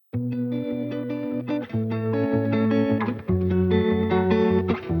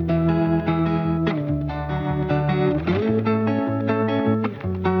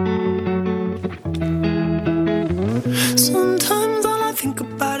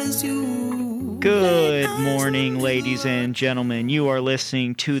Good morning, ladies and gentlemen. You are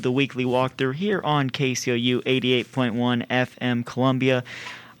listening to the weekly walkthrough here on KCOU 88.1 FM Columbia.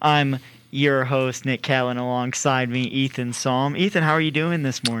 I'm your host, Nick Callan, alongside me, Ethan Salm. Ethan, how are you doing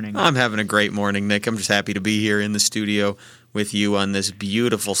this morning? I'm having a great morning, Nick. I'm just happy to be here in the studio with you on this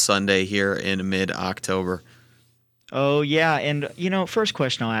beautiful Sunday here in mid-October. Oh, yeah, and, first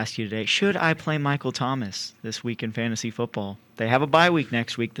question I'll ask you today. Should I play Michael Thomas this week in fantasy football? They have a bye week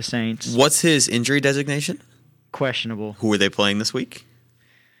next week, the Saints. What's his injury designation? Questionable. Who are they playing this week?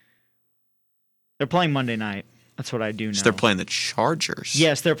 They're playing Monday night. That's what I do know. So they're playing the Chargers.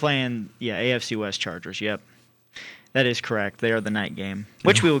 Yes, they're playing, AFC West Chargers, yep. That is correct. They are the night game,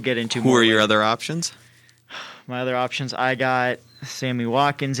 which we will get into more. Who are your other options? My other options, I got Sammy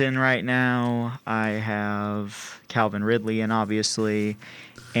Watkins in right now. I have Calvin Ridley in, obviously.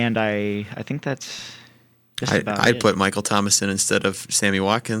 And I think that's just about it. I'd put Michael Thomas in instead of Sammy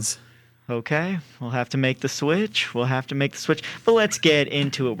Watkins. Okay, we'll have to make the switch. But let's get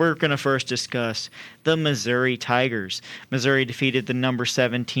into it. We're going to first discuss the Missouri Tigers. Missouri defeated the number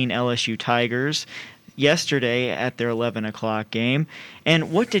 17 LSU Tigers yesterday at their 11 o'clock game.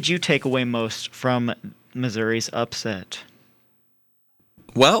 And what did you take away most from Missouri's upset?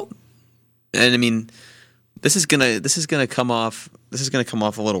 Well, and I mean, this is gonna come off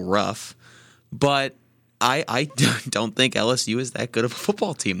a little rough, but I don't think LSU is that good of a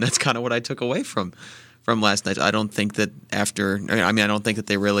football team. That's kind of what I took away from last night. I don't think that I don't think that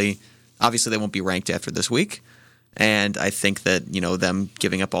they really, obviously they won't be ranked after this week. And I think that, them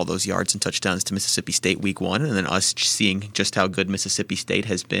giving up all those yards and touchdowns to Mississippi State week 1, and then us seeing just how good Mississippi State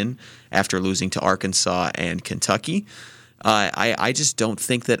has been after losing to Arkansas and Kentucky. I just don't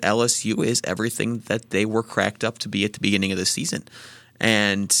think that LSU is everything that they were cracked up to be at the beginning of the season.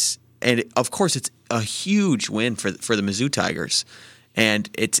 And of course, it's a huge win for the Mizzou Tigers. And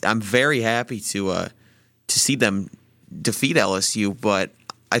I'm very happy to see them defeat LSU, but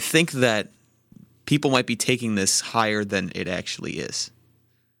I think that people might be taking this higher than it actually is.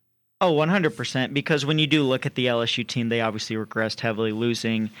 Oh, 100%, because when you do look at the LSU team, they obviously regressed heavily,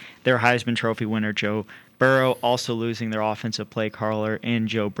 losing their Heisman Trophy winner, Joe Burrow, also losing their offensive play caller in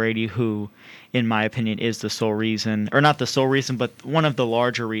Joe Brady, who, in my opinion, is the sole reason, or not the sole reason, but one of the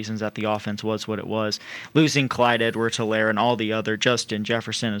larger reasons that the offense was what it was. Losing Clyde Edwards-Helaire and all the other, Justin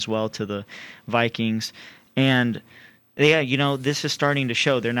Jefferson as well, to the Vikings. And yeah, this is starting to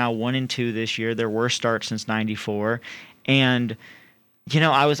show. They're now 1-2 this year, their worst start since '94. And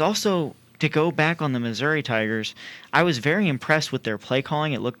I was also, to go back on the Missouri Tigers, I was very impressed with their play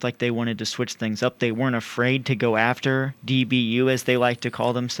calling. It looked like they wanted to switch things up. They weren't afraid to go after DBU, as they like to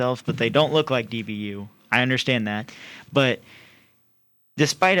call themselves, but they don't look like DBU. I understand that. But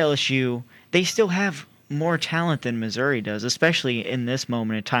despite LSU, they still have more talent than Missouri does, especially in this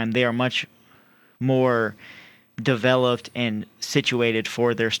moment in time. They are much more developed and situated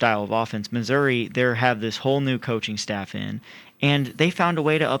for their style of offense. Missouri, they have this whole new coaching staff in, and they found a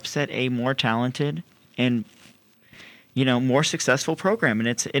way to upset a more talented and more successful program, and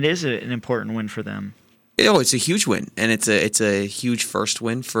it is an important win for them. It's a huge win, and it's a huge first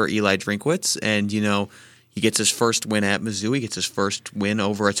win for Eli Drinkwitz, and he gets his first win at Mizzou. He gets his first win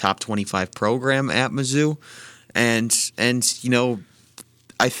over a top 25 program at Mizzou, and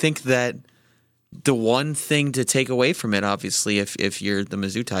I think that the one thing to take away from it, obviously, if you're the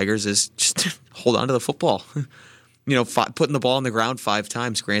Mizzou Tigers, is just hold on to the football. Putting the ball on the ground 5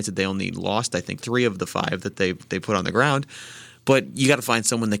 times. Granted, they only lost, I think, 3 of the 5 that they put on the ground. But you got to find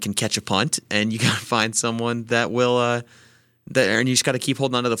someone that can catch a punt, and you got to find someone that will. And you just got to keep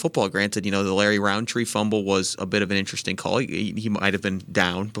holding on to the football. Granted, the Larry Roundtree fumble was a bit of an interesting call. He might have been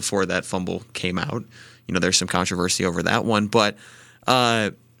down before that fumble came out. There's some controversy over that one, but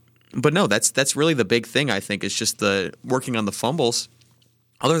no, that's really the big thing. I think is just the working on the fumbles.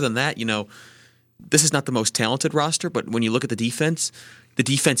 Other than that, this is not the most talented roster, but when you look at the defense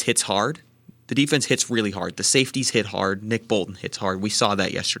hits hard. The defense hits really hard. The safeties hit hard. Nick Bolton hits hard. We saw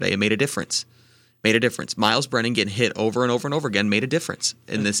that yesterday. It made a difference. Miles Brennan getting hit over and over and over again made a difference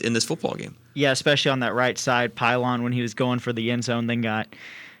in this football game. Yeah, especially on that right side. Pylon, when he was going for the end zone, then got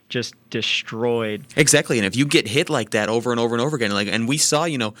just destroyed. Exactly, and if you get hit like that over and over and over again, and we saw,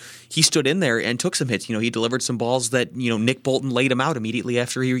 he stood in there and took some hits. He delivered some balls that Nick Bolton laid him out immediately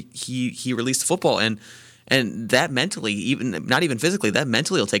after he released the football, and that mentally, even not even physically, that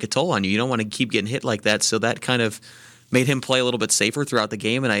mentally will take a toll on you. You don't want to keep getting hit like that, so that kind of made him play a little bit safer throughout the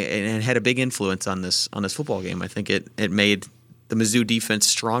game, and it had a big influence on this football game. I think it made the Mizzou defense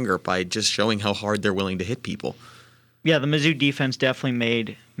stronger by just showing how hard they're willing to hit people. Yeah, the Mizzou defense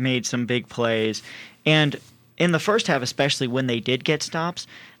definitely made some big plays. And in the first half, especially when they did get stops,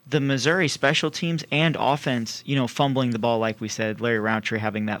 the Missouri special teams and offense, fumbling the ball, like we said, Larry Roundtree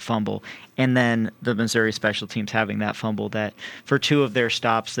having that fumble, and then the Missouri special teams having that fumble that for 2 of their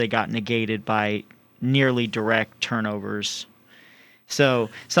stops, they got negated by nearly direct turnovers. So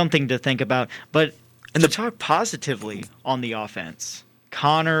something to think about. But to talk positively on the offense,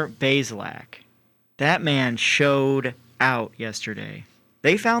 Connor Bazelak, that man showed out yesterday.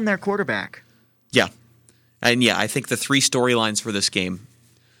 They found their quarterback. Yeah. And I think the 3 storylines for this game,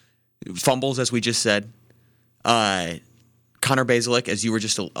 fumbles, as we just said, Connor Bazelak, as you were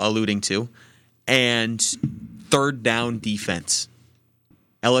just alluding to, and third down defense.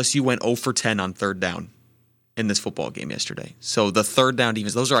 LSU went 0 for 10 on third down in this football game yesterday. So the third down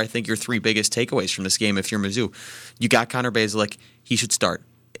defense, those are, I think, your 3 biggest takeaways from this game if you're Mizzou. You got Connor Bazelak, he should start.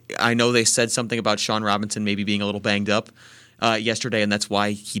 I know they said something about Sean Robinson maybe being a little banged up yesterday, and that's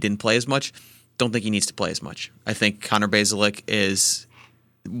why he didn't play as much. Don't think he needs to play as much. I think Connor Bazelak is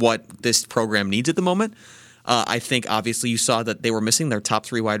what this program needs at the moment. I think, obviously, you saw that they were missing their top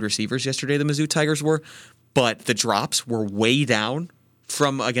 3 wide receivers yesterday, the Mizzou Tigers were, but the drops were way down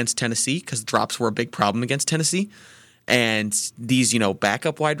from against Tennessee because drops were a big problem against Tennessee. And these,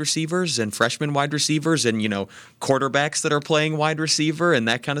 backup wide receivers and freshman wide receivers and, quarterbacks that are playing wide receiver and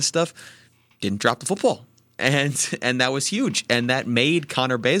that kind of stuff didn't drop the football. And that was huge. And that made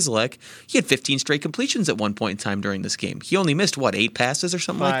Connor Bazelak, he had 15 straight completions at one point in time during this game. He only missed, 8 passes or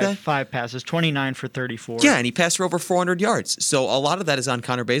something like that? 5 passes, 29 for 34. Yeah, and he passed for over 400 yards. So a lot of that is on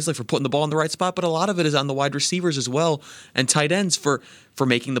Connor Bazelak for putting the ball in the right spot, but a lot of it is on the wide receivers as well and tight ends for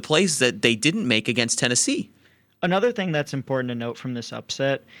making the plays that they didn't make against Tennessee. Another thing that's important to note from this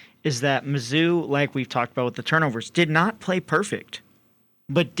upset is that Mizzou, like we've talked about with the turnovers, did not play perfect,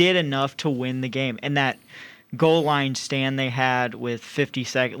 but did enough to win the game. And that goal line stand they had with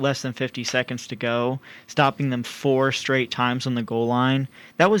less than 50 seconds to go, stopping them 4 straight times on the goal line,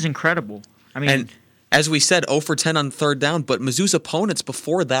 that was incredible. I mean, and as we said, 0 for 10 on third down, but Mizzou's opponents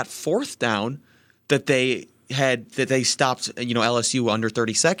before that fourth down that they stopped, LSU under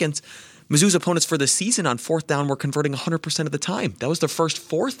 30 seconds, Mizzou's opponents for the season on fourth down were converting 100% of the time. That was the first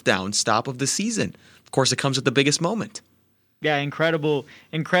fourth down stop of the season. Of course, it comes at the biggest moment. Yeah, incredible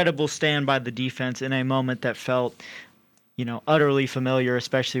stand by the defense in a moment that felt, utterly familiar,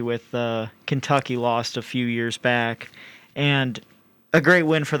 especially with Kentucky lost a few years back. And a great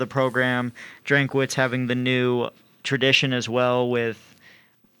win for the program. Drinkwitz having the new tradition as well with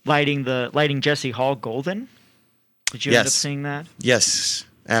lighting Jesse Hall golden. Did you end up seeing that? Yes.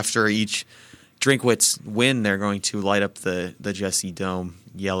 After each Drinkwitz win, they're going to light up the Jesse Dome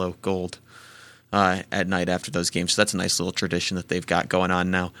yellow gold at night after those games. So that's a nice little tradition that they've got going on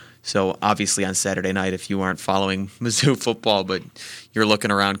now. So obviously on Saturday night, if you aren't following Mizzou football, but you're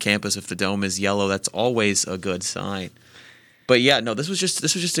looking around campus, if the dome is yellow, that's always a good sign. But yeah, no, this was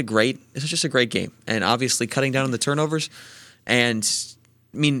just a great game, and obviously cutting down on the turnovers. And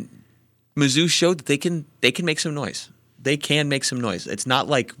I mean, Mizzou showed that they can make some noise. They can make some noise. It's not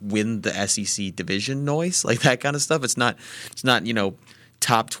like win the SEC division noise, like that kind of stuff. It's not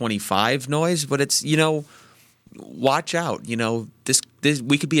top 25 noise, but it's, watch out. This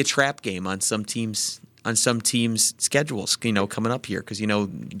we could be a trap game on some teams schedules, coming up here because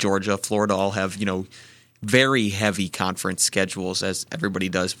Georgia, Florida all have very heavy conference schedules, as everybody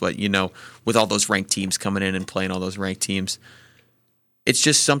does. But with all those ranked teams coming in and playing all those ranked teams, it's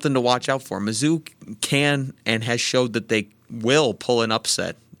just something to watch out for. Mizzou can and has showed that they will pull an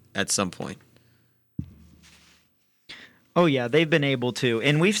upset at some point. Oh, yeah, they've been able to.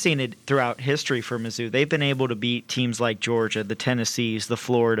 And we've seen it throughout history for Mizzou. They've been able to beat teams like Georgia, the Tennessees, the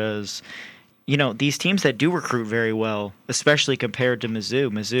Floridas. These teams that do recruit very well, especially compared to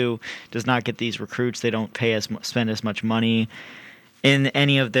Mizzou. Mizzou does not get these recruits. They don't spend as much money in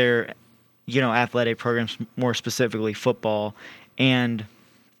any of their, athletic programs, more specifically football. And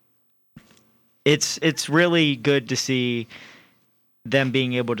it's really good to see them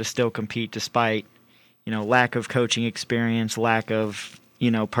being able to still compete despite lack of coaching experience, lack of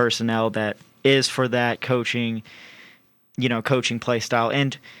personnel that is for that coaching play style.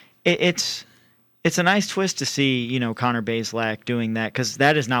 And it's a nice twist to see Connor Bazelak doing that, because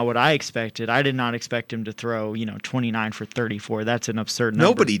that is not what I expected. I did not expect him to throw 29 for 34. That's an absurd number.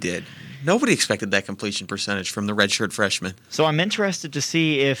 Nobody did. Nobody expected that completion percentage from the redshirt freshman. So I'm interested to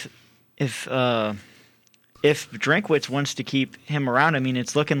see if Drinkwitz wants to keep him around. I mean,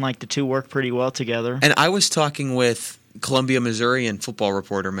 it's looking like the two work pretty well together. And I was talking with Columbia, Missourian football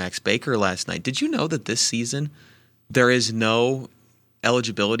reporter Max Baker last night. Did you know that this season there is no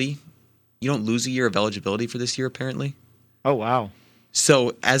eligibility? You don't lose a year of eligibility for this year, apparently. Oh, wow.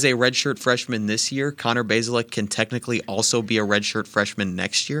 So as a redshirt freshman this year, Connor Bazelak can technically also be a redshirt freshman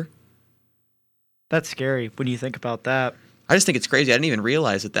next year. That's scary when you think about that. I just think it's crazy. I didn't even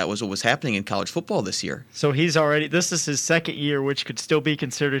realize that was what was happening in college football this year. So this is his second year, which could still be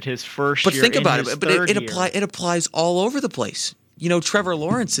considered his first But year. think about it. But it applies all over the place. Trevor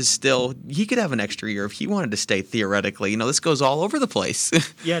Lawrence he could have an extra year if he wanted to stay theoretically. This goes all over the place.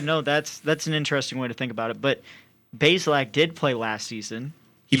 Yeah, no, that's an interesting way to think about it. But Bazelak did play last season.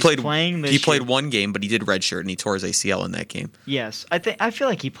 He played one one game, but he did redshirt and he tore his ACL in that game. Yes, I feel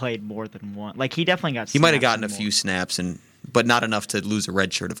like he played more than one. Like he definitely got. He might have gotten a few snaps but not enough to lose a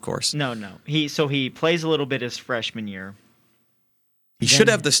redshirt, of course. No. He plays a little bit his freshman year. He should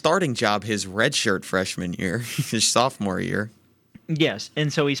have the starting job his redshirt freshman year, his sophomore year. Yes,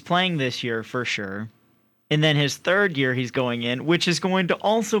 and so he's playing this year for sure. And then his third year he's going in, which is going to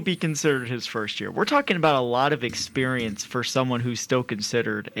also be considered his first year. We're talking about a lot of experience for someone who's still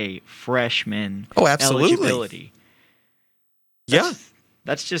considered a freshman. Oh, absolutely. Eligibility.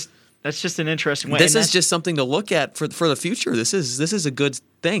 That's just an interesting way. This is just something to look at for the future. This is a good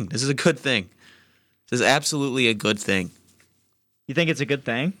thing. This is a good thing. This is absolutely a good thing. You think it's a good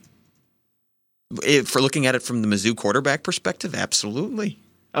thing? For looking at it from the Mizzou quarterback perspective, absolutely.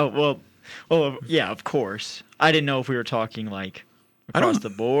 Oh, well, yeah, of course. I didn't know if we were talking like across the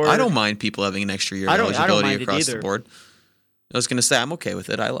board. I don't mind people having an extra year of eligibility across the board. I was going to say I'm okay with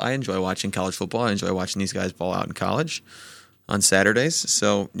it. I enjoy watching college football. I enjoy watching these guys ball out in college on Saturdays.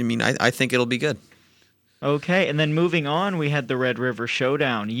 So, I think it'll be good. Okay, and then moving on, we had the Red River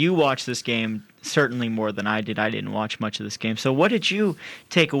Showdown. You watched this game certainly more than I did. I didn't watch much of this game. So what did you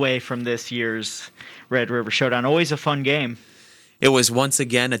take away from this year's Red River Showdown? Always a fun game. It was once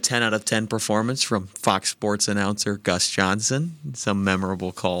again a 10 out of 10 performance from Fox Sports announcer Gus Johnson. Some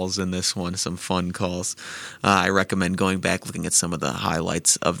memorable calls in this one, some fun calls. I recommend going back, looking at some of the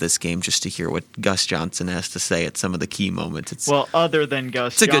highlights of this game just to hear what Gus Johnson has to say at some of the key moments. Other than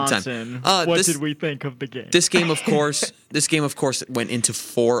Gus Johnson, what did we think of the game? This game, of course, went into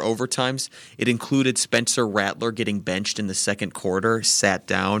 4 overtimes. It included Spencer Rattler getting benched in the second quarter, sat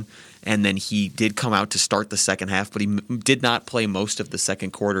down, and then he did come out to start the second half, but he did not play most of the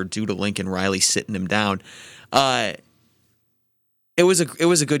second quarter due to Lincoln Riley sitting him down. It was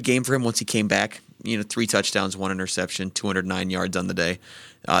a good game for him once he came back. 3 touchdowns, 1 interception, 209 yards on the day.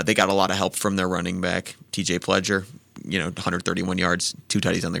 They got a lot of help from their running back, TJ Pledger, 131 yards, 2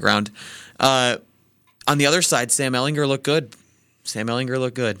 tutties on the ground. On the other side, Sam Ehlinger looked good.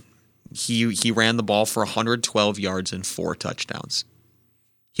 He ran the ball for 112 yards and 4 touchdowns.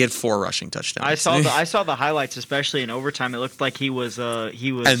 He had 4 rushing touchdowns. I saw the highlights, especially in overtime. It looked like he was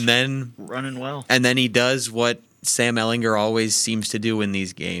running well. And then he does what Sam Ehlinger always seems to do in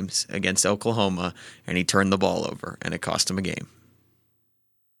these games against Oklahoma, and he turned the ball over, and it cost him a game.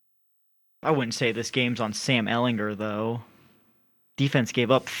 I wouldn't say this game's on Sam Ehlinger, though. Defense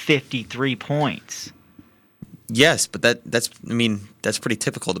gave up 53 points. Yes, but that's pretty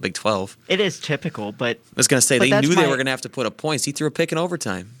typical of the Big 12. It is typical, but I was going to say they knew they were going to have to put up points. He threw a pick in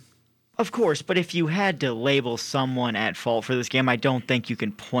overtime. Of course, but if you had to label someone at fault for this game, I don't think you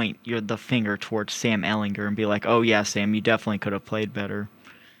can point the finger towards Sam Ehlinger and be like, "Oh yeah, Sam, you definitely could have played better."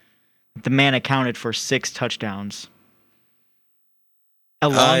 The man accounted for 6 touchdowns.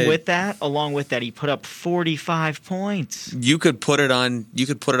 Along with that, he put up 45 points. You could put it on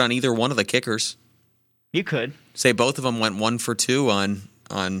either one of the kickers. You could say both of them went 1 for 2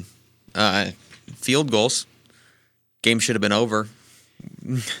 on field goals. Game should have been over.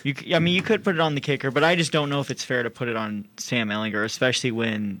 You could put it on the kicker, but I just don't know if it's fair to put it on Sam Ehlinger, especially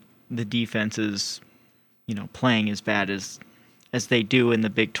when the defense is, playing as bad as they do in the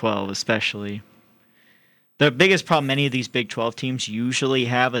Big 12, especially. The biggest problem any of these Big 12 teams usually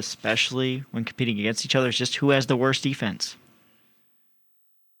have, especially when competing against each other, is just who has the worst defense.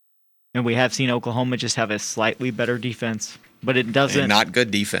 And we have seen Oklahoma just have a slightly better defense, but it doesn't. Not good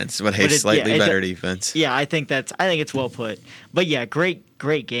defense, but slightly better defense. Yeah, I think it's well put. But yeah, great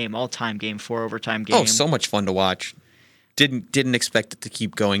game, all-time game, 4 overtime game. Oh, so much fun to watch. Didn't expect it to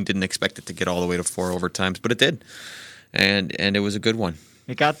keep going. Didn't expect it to get all the way to 4 overtimes, but it did, and it was a good one.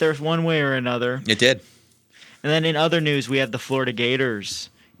 It got there one way or another. It did. And then in other news, we have the Florida Gators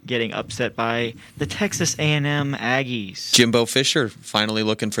getting upset by the Texas A&M Aggies. Jimbo Fisher finally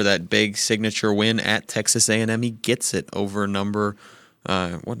looking for that big signature win at Texas A&M. He gets it over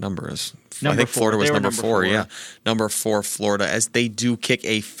what number is? I think Florida was number 4. Yeah, number 4 Florida, as they do kick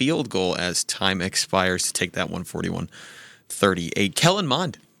a field goal as time expires to take that 141-38. Kellen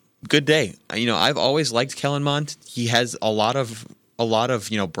Mond, good day. I've always liked Kellen Mond. He has a lot of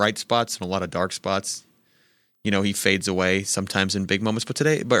bright spots and a lot of dark spots. he fades away sometimes in big moments.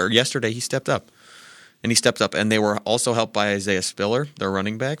 But yesterday, he stepped up. And they were also helped by Isaiah Spiller, their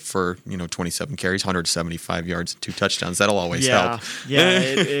running back, for 27 carries, 175 yards, and 2 touchdowns. That'll always help. Yeah,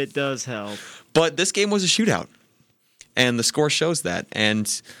 it does help. But this game was a shootout, and the score shows that.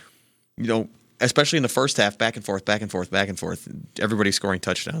 And especially in the first half, back and forth, everybody scoring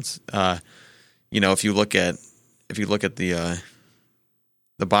touchdowns. If you look at the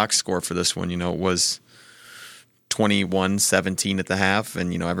box score for this one, it was 21-17 at the half,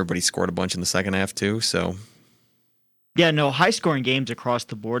 and everybody scored a bunch in the second half too. So yeah, no, high scoring games across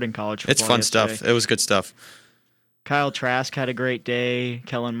the board in college football. It's fun yesterday. stuff. It was good stuff. Kyle Trask had a great day.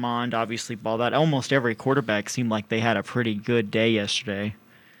 Kellen Mond obviously balled out. Almost every quarterback seemed like they had a pretty good day yesterday.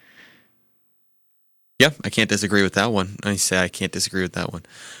 Yeah, I can't disagree with that one. I can't disagree with that one.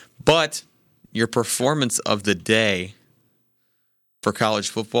 But your performance of the day for college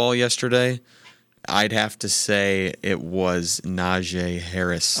football yesterday, I'd have to say it was Najee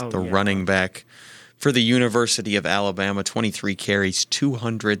Harris, running back for the University of Alabama. 23 carries,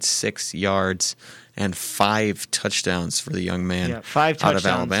 206 yards, and 5 touchdowns for the young man. Yeah, 5 touchdowns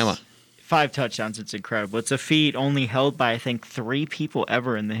out of Alabama. 5 touchdowns. It's incredible. It's a feat only held by, I think, 3 people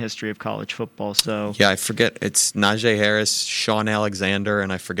ever in the history of college football. So yeah, I forget. It's Najee Harris, Sean Alexander,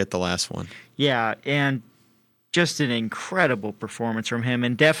 and I forget the last one. Yeah, and just an incredible performance from him,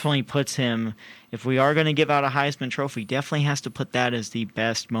 and definitely puts him, if we are going to give out a Heisman Trophy, definitely has to put that as the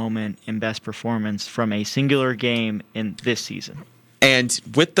best moment and best performance from a singular game in this season. And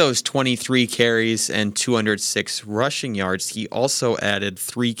with those 23 carries and 206 rushing yards, he also added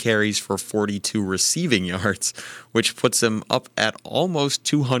 3 carries for 42 receiving yards, which puts him up at almost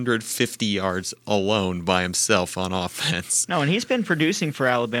 250 yards alone by himself on offense. No, and he's been producing for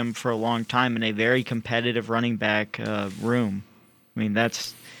Alabama for a long time in a very competitive running back room. I mean,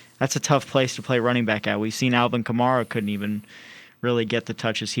 that's a tough place to play running back at. We've seen Alvin Kamara couldn't even really get the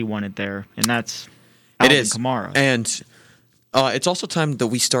touches he wanted there, and that's Alvin Kamara. And it's also time that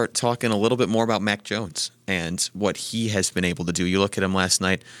we start talking a little bit more about Mac Jones and what he has been able to do. You look at him last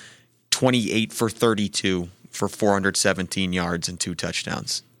night, 28 for 32 for 417 yards and 2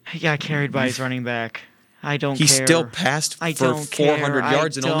 touchdowns. He got carried by his running back. I don't care. He still passed for 400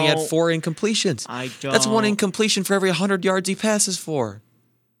 yards and only had 4 incompletions. That's 1 incompletion for every 100 yards he passes for.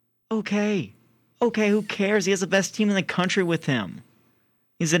 Okay, who cares? He has the best team in the country with him.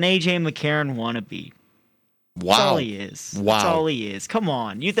 He's an A.J. McCarron wannabe. Wow. That's all he is. Wow. That's all he is. Come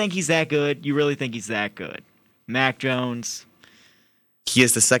on. You think he's that good? You really think he's that good? Mac Jones. He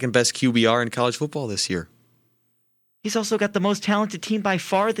is the second best QBR in college football this year. He's also got the most talented team by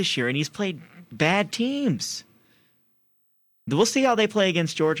far this year, and he's played bad teams. We'll see how they play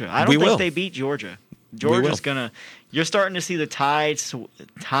against Georgia. I don't think they beat Georgia. Georgia's going to... You're starting to see the tide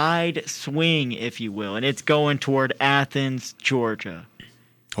swing, if you will, and it's going toward Athens, Georgia.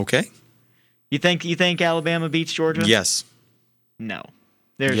 Okay. You think Alabama beats Georgia? Yes. No.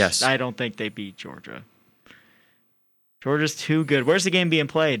 Yes. I don't think they beat Georgia. Georgia's too good. Where's the game being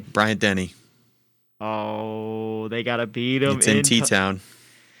played? Bryant-Denny. Oh, they got to beat them. It's in T-Town.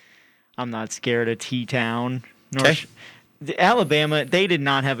 I'm not scared of T-Town. Okay. Alabama, they did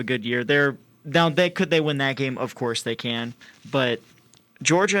not have a good year. Could they win that game? Of course they can. But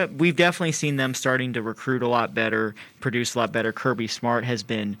Georgia, we've definitely seen them starting to recruit a lot better, produce a lot better. Kirby Smart has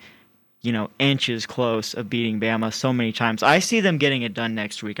been inches close of beating Bama so many times. I see them getting it done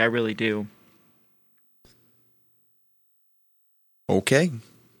next week. I really do. Okay.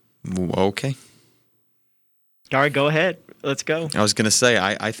 All right, go ahead. Let's go. I was going to say,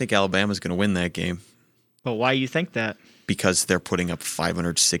 I think Alabama's going to win that game. But why you think that? Because they're putting up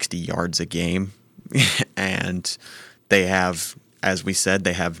 560 yards a game. And they have, as we said,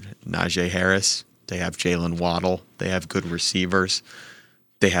 they have Najee Harris. They have Jalen Waddle. They have good receivers.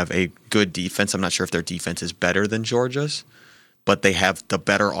 They have a good defense. I'm not sure if their defense is better than Georgia's, but they have the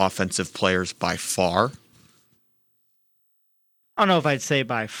better offensive players by far. I don't know if I'd say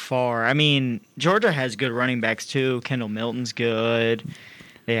by far. I mean, Georgia has good running backs too. Kendall Milton's good.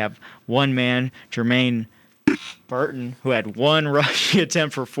 They have one man, Jermaine Burton, who had 1 rushing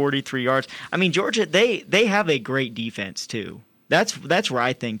attempt for 43 yards. I mean, Georgia, they have a great defense too. That's where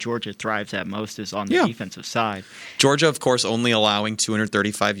I think Georgia thrives at most, is on the defensive side. Georgia, of course, only allowing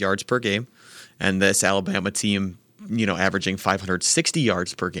 235 yards per game, and this Alabama team, averaging 560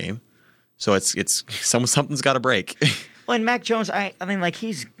 yards per game. So it's something's got to break. Well, and Mac Jones, I mean, like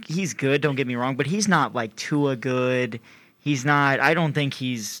he's good. Don't get me wrong, but he's not like Tua good. He's not. I don't think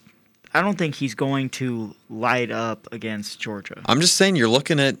he's going to light up against Georgia. I'm just saying, you're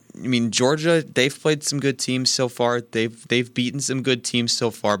looking at, Georgia, they've played some good teams so far. They've beaten some good teams so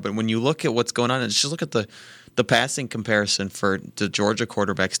far. But when you look at what's going on, and just look at the the passing comparison for the Georgia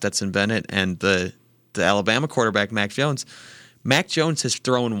quarterback Stetson Bennett and the Alabama quarterback Mac Jones. Mac Jones has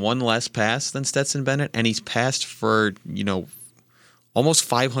thrown one less pass than Stetson Bennett, and he's passed for, almost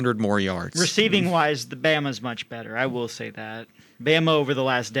 500 more yards. Receiving-wise, the Bama's much better. I will say that. Bama over the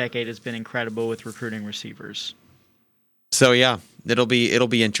last decade has been incredible with recruiting receivers. So yeah, it'll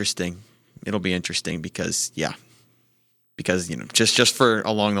be interesting. It'll be interesting because just for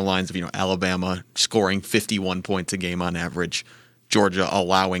along the lines of Alabama scoring 51 points a game on average, Georgia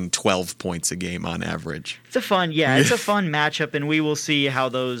allowing 12 points a game on average. It's a fun matchup, and we will see how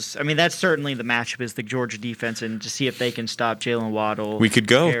those. I mean, that's certainly the matchup is the Georgia defense, and to see if they can stop Jalen Waddle. We could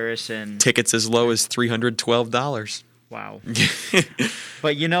go. Harrison. Tickets as low as $312. Wow.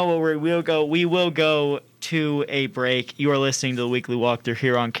 But you know what? We will go to a break. You are listening to the Weekly Walkthrough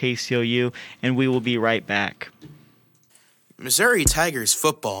here on KCOU, and we will be right back. Missouri Tigers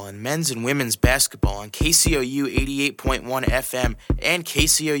football and men's and women's basketball on KCOU 88.1 FM and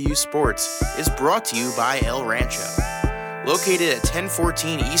KCOU Sports is brought to you by El Rancho. Located at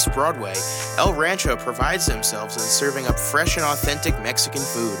 1014 East Broadway, El Rancho provides themselves in serving up fresh and authentic Mexican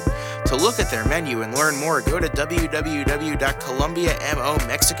food. To look at their menu and learn more, go to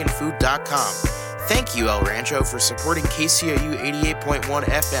www.columbiamomexicanfood.com. Thank you, El Rancho, for supporting KCOU 88.1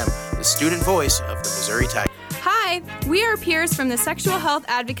 FM, the student voice of the Missouri Tigers. Hi, we are peers from the Sexual Health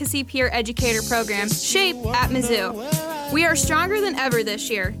Advocacy Peer Educator Program, SHAPE, at Mizzou. We are stronger than ever this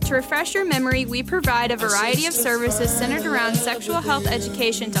year. To refresh your memory, we provide a variety of services centered around sexual health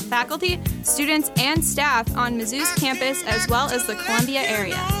education to faculty, students, and staff on Mizzou's campus as well as the Columbia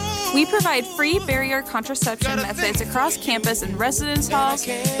area. We provide free barrier contraception methods across campus in residence halls,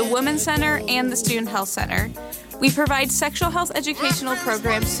 the Women's Center, and the Student Health Center. We provide sexual health educational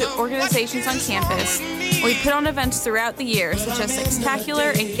programs to organizations on campus. We put on events throughout the year, such as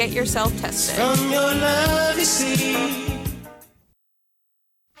Sextacular and Get Yourself Tested. From your love, you see.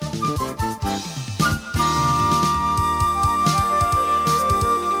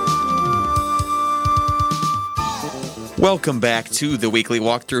 Welcome back to the Weekly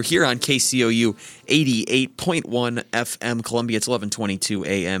Walkthrough here on KCOU 88.1 FM Columbia. It's 11:22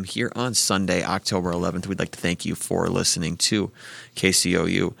 a.m. here on Sunday, October 11th. We'd like to thank you for listening to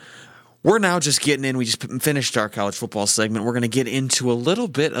KCOU. We're now just getting in. We just finished our college football segment. We're going to get into a little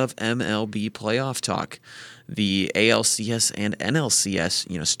bit of MLB playoff talk. The ALCS and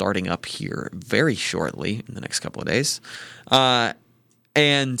NLCS, starting up here very shortly in the next couple of days. And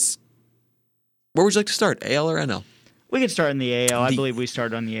where would you like to start, AL or NL? We can start in the AL. I believe we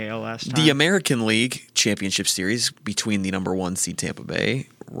started on the AL last time. The American League Championship Series between the number 1 seed Tampa Bay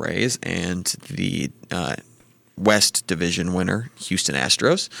Rays and the West Division winner Houston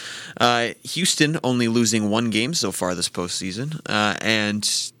Astros. Houston only losing 1 game so far this postseason,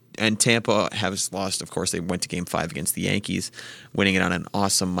 and Tampa has lost. Of course, they went to Game 5 against the Yankees, winning it on an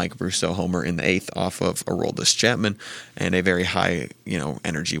awesome Mike Brusso homer in the 8th off of Aroldis Chapman, and a very high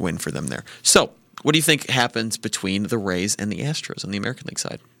energy win for them there. So, what do you think happens between the Rays and the Astros on the American League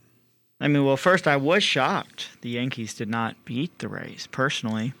side? I mean, well, first I was shocked the Yankees did not beat the Rays,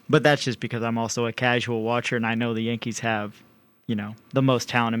 personally. But that's just because I'm also a casual watcher, and I know the Yankees have, the most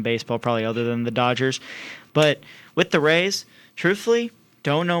talent in baseball, probably other than the Dodgers. But with the Rays, truthfully,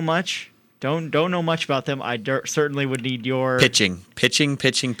 don't know much. Don't know much about them. I certainly would need your... Pitching.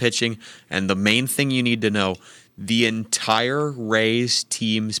 And the main thing you need to know, the entire Rays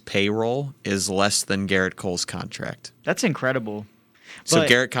team's payroll is less than Garrett Cole's contract. That's incredible. So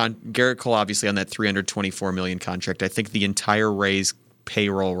Garrett Cole, obviously, on that $324 million contract, I think the entire Rays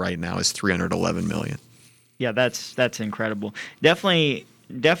payroll right now is $311 million. Yeah, that's incredible. Definitely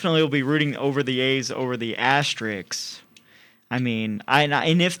will be rooting over the A's over the Asterix. I mean,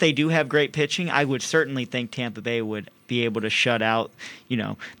 and if they do have great pitching, I would certainly think Tampa Bay would be able to shut out,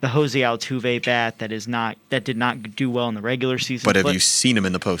 the Jose Altuve bat that did not do well in the regular season. But have you seen him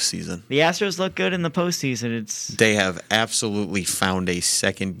in the postseason? The Astros look good in the postseason. They have absolutely found a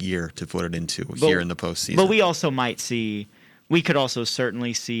second gear to put it into here in the postseason. But we could also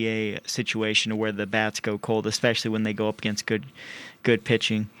certainly see a situation where the bats go cold, especially when they go up against good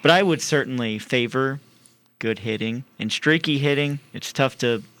pitching. But I would certainly favor good hitting and streaky hitting. It's tough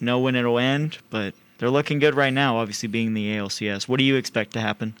to know when it'll end, but they're looking good right now, obviously being the ALCS. What do you expect to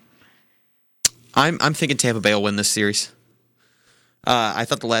happen? I'm thinking Tampa Bay will win this series. I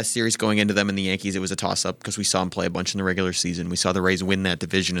thought the last series going into them and the Yankees, it was a toss-up because we saw them play a bunch in the regular season. We saw the Rays win that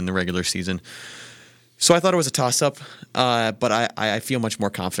division in the regular season. So I thought it was a toss-up, but I feel much more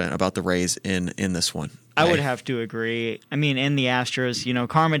confident about the Rays in this one. I would have to agree. I mean, in the Astros,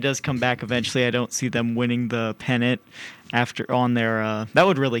 karma does come back eventually. I don't see them winning the pennant. after on their that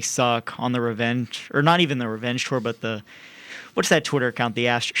would really suck on the revenge, or not even the revenge tour, but the what's that Twitter account,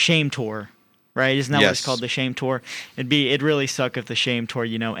 the Shame Tour, right? Isn't that what it's Yes. called, the Shame Tour? It'd really suck if the Shame Tour,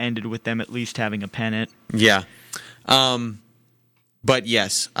 ended with them at least having a pennant. Yeah. But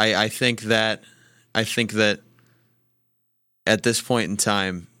yes, I think that at this point in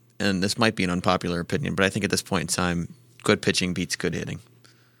time, and this might be an unpopular opinion, but I think at this point in time, good pitching beats good hitting.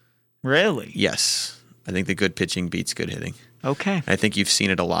 Really? Yes. I think the good pitching beats good hitting. Okay. I think you've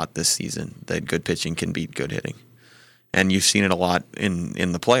seen it a lot this season, that good pitching can beat good hitting. And you've seen it a lot in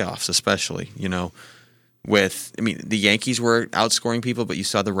the playoffs, especially, the Yankees were outscoring people, but you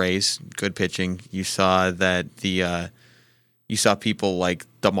saw the Rays, good pitching. You saw that you saw people like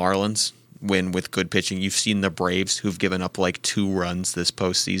the Marlins win with good pitching. You've seen the Braves, who've given up like 2 runs this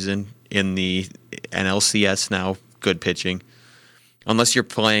postseason in the NLCS now, good pitching. Unless you're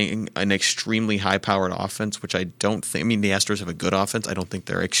playing an extremely high-powered offense, which I don't think. The Astros have a good offense. I don't think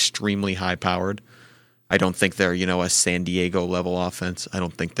they're extremely high-powered. I don't think they're, a San Diego-level offense. I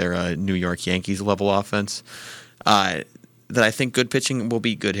don't think they're a New York Yankees-level offense. That I think good pitching will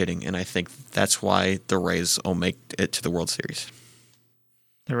be good hitting, and I think that's why the Rays will make it to the World Series.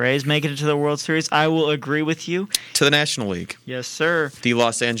 The Rays make it to the World Series. I will agree with you. To the National League. Yes, sir. The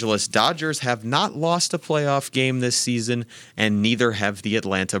Los Angeles Dodgers have not lost a playoff game this season, and neither have the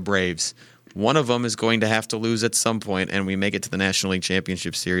Atlanta Braves. One of them is going to have to lose at some point, and we make it to the National League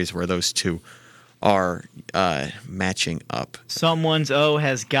Championship Series where those two are matching up. Someone's O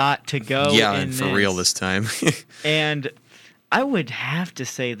has got to go. Yeah, in and for this. real this time. And I would have to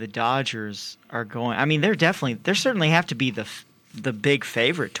say the Dodgers are going. They certainly have to be the big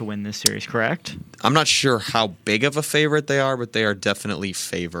favorite to win this series, correct? I'm not sure how big of a favorite they are, but they are definitely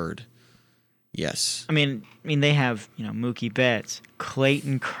favored. Yes. They have, Mookie Betts,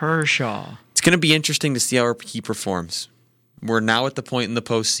 Clayton Kershaw. It's going to be interesting to see how he performs. We're now at the point in the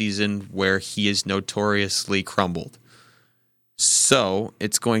postseason where he is notoriously crumbled. So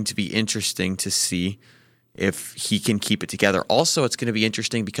it's going to be interesting to see if he can keep it together. Also, it's going to be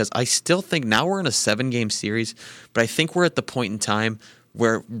interesting because I still think now we're in a 7-game series, but I think we're at the point in time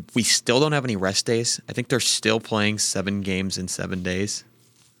where we still don't have any rest days. I think they're still playing 7 games in 7 days.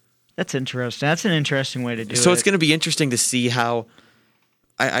 That's interesting. That's an interesting way to do it. So it's going to be interesting to see how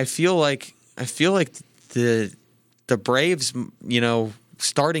I feel like the Braves,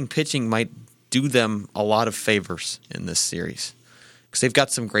 starting pitching might do them a lot of favors in this series. Because they've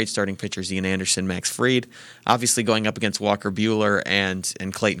got some great starting pitchers, Ian Anderson, Max Fried, obviously going up against Walker Buehler and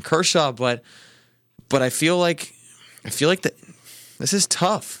Clayton Kershaw, but I feel like that this is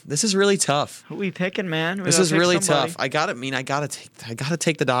tough. This is really tough. Who we picking, man? This is really tough. I gotta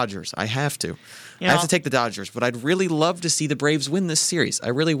take the Dodgers. I have to. I have to take the Dodgers, but I'd really love to see the Braves win this series. I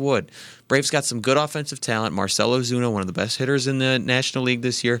really would. Braves got some good offensive talent. Marcell Ozuna, one of the best hitters in the National League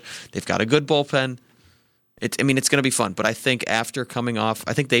this year. They've got a good bullpen. It's going to be fun, but I think after coming off,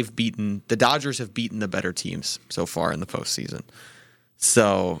 I think the Dodgers have beaten the better teams so far in the postseason.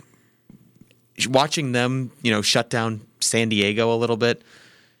 So watching them, shut down San Diego a little bit,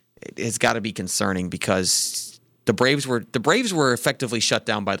 it's got to be concerning because the Braves were effectively shut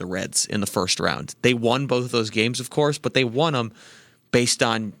down by the Reds in the first round. They won both of those games, of course, but they won them based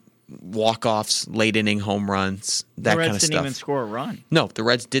on walk-offs, late inning home runs, that kind of stuff. The Reds didn't even score a run. No, the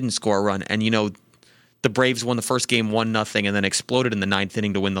Reds didn't score a run, and the Braves won the first game 1-0 and then exploded in the 9th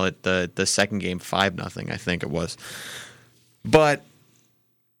inning to win the second game 5-0, I think it was. But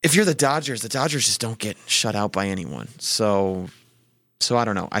if you're the Dodgers just don't get shut out by anyone. So I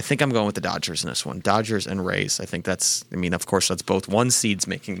don't know. I think I'm going with the Dodgers in this one. Dodgers and Rays. I think of course, that's both 1 seeds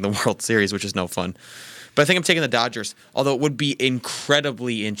making the World Series, which is no fun. But I think I'm taking the Dodgers, although it would be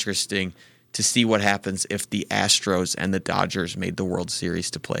incredibly interesting to see what happens if the Astros and the Dodgers made the World Series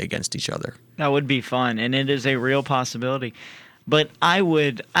to play against each other. That would be fun, and it is a real possibility. But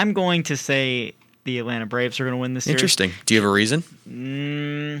I'm going to say the Atlanta Braves are going to win this series. Interesting. Do you have a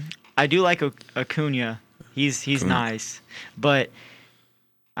reason? I do like Acuna. He's nice. But,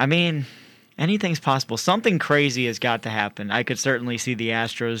 anything's possible. Something crazy has got to happen. I could certainly see the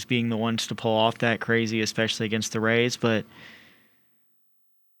Astros being the ones to pull off that crazy, especially against the Rays, but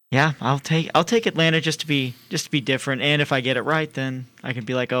yeah, I'll take Atlanta just to be different, and if I get it right, then I can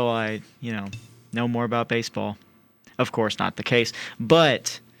be like, oh, I know more about baseball. Of course, not the case,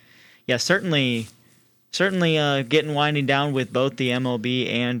 but yeah, certainly winding down with both the MLB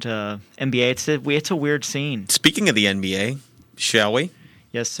and NBA. It's a weird scene. Speaking of the NBA, shall we?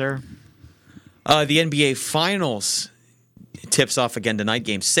 Yes, sir. The NBA Finals tips off again tonight.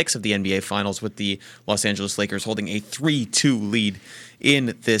 Game 6 of the NBA Finals with the Los Angeles Lakers holding a 3-2 lead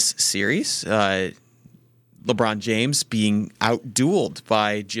in this series. LeBron James being out-dueled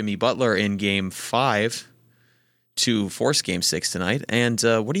by Jimmy Butler in Game 5 to force Game 6 tonight. And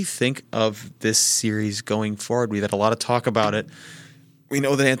what do you think of this series going forward? We've had a lot of talk about it. We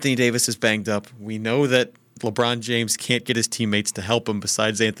know that Anthony Davis is banged up. We know that LeBron James can't get his teammates to help him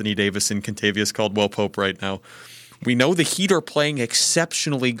besides Anthony Davis and Kentavious Caldwell-Pope right now. We know the Heat are playing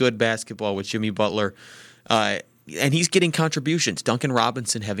exceptionally good basketball with Jimmy Butler, and he's getting contributions. Duncan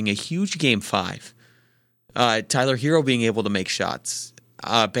Robinson having a huge Game 5. Tyler Hero being able to make shots.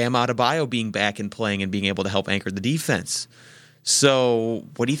 Bam Adebayo being back and playing and being able to help anchor the defense. So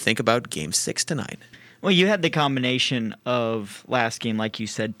what do you think about Game 6 tonight? Well, you had the combination of last game, like you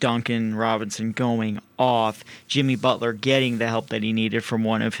said, Duncan Robinson going off, Jimmy Butler getting the help that he needed from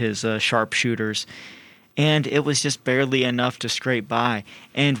one of his sharpshooters, and it was just barely enough to scrape by.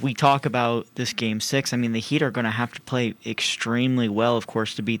 And we talk about this Game 6. I mean, the Heat are going to have to play extremely well, of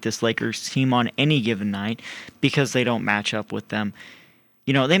course, to beat this Lakers team on any given night because they don't match up with them.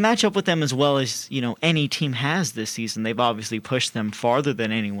 You know, they match up with them as well as, any team has this season. They've obviously pushed them farther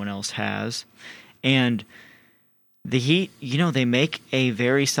than anyone else has. And the Heat, they make a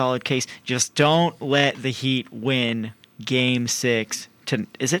very solid case. Just don't let the Heat win Game 6.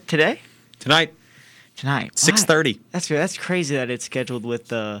 Is it today? Tonight. 6:30. That's crazy that it's scheduled with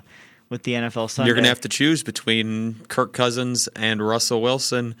the NFL Sunday. You're going to have to choose between Kirk Cousins and Russell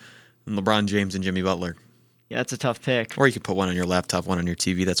Wilson and LeBron James and Jimmy Butler. Yeah, that's a tough pick. Or you could put one on your laptop, one on your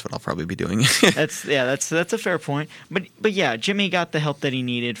TV. That's what I'll probably be doing. That's a fair point. But yeah, Jimmy got the help that he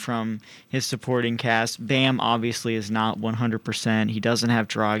needed from his supporting cast. Bam obviously is not 100%. He doesn't have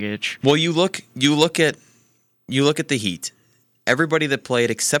Dragic. Well, you look at the Heat. Everybody that played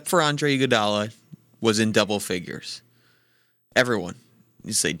except for Andre Iguodala was in double figures. Everyone.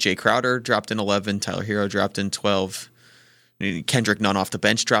 You say Jay Crowder dropped in 11, Tyler Hero dropped in 12, Kendrick Nunn off the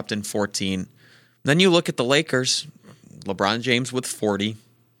bench dropped in 14. Then you look at the Lakers, LeBron James with 40,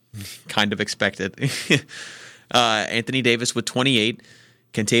 kind of expected. Anthony Davis with 28,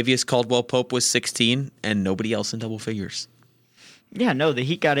 Kentavious Caldwell-Pope with 16, and nobody else in double figures. Yeah, no, the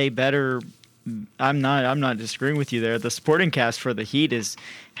Heat got a better. I'm not disagreeing with you there. The supporting cast for the Heat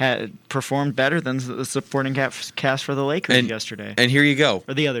had performed better than the supporting cast for the Lakers yesterday. And here you go.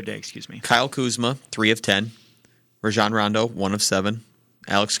 Or the other day, excuse me. Kyle Kuzma, 3 of 10. Rajon Rondo, 1 of 7.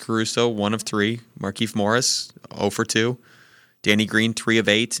 Alex Caruso, 1 of 3. Markieff Morris, 0 for 2. Danny Green, 3 of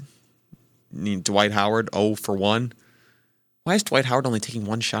 8. Dwight Howard, 0 for 1. Why is Dwight Howard only taking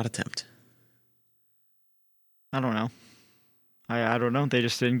 1 shot attempt? I don't know. I don't know. They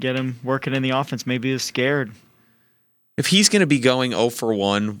just didn't get him working in the offense. Maybe he was scared. If he's going to be going 0 for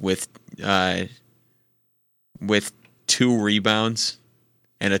 1 with 2 rebounds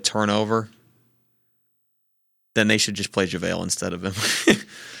and a turnover, then they should just play JaVale instead of him.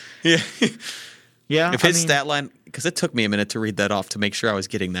 Yeah. Yeah. If his stat line, because it took me a minute to read that off to make sure I was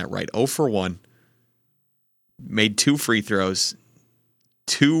getting that right. 0 for 1, made 2 free throws,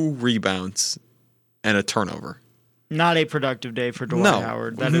 2 rebounds, and a turnover. Not a productive day for Dwight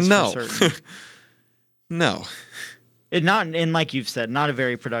Howard. That is for certain. No. And like you've said, not a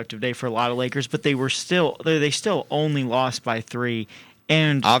very productive day for a lot of Lakers, but they still only lost by 3.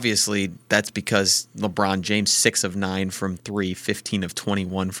 And obviously, that's because LeBron James, 6 of 9 from 3, 15 of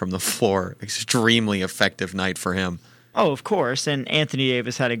 21 from the floor. Extremely effective night for him. Oh, of course. And Anthony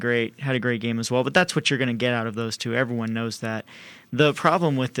Davis had a great game as well. But that's what you're going to get out of those two. Everyone knows that. The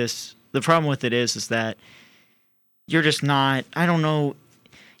problem with it is that you're just not. I don't know.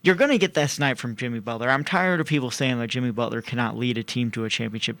 You're going to get this night from Jimmy Butler. I'm tired of people saying that Jimmy Butler cannot lead a team to a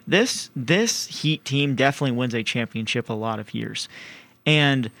championship. This Heat team definitely wins a championship a lot of years.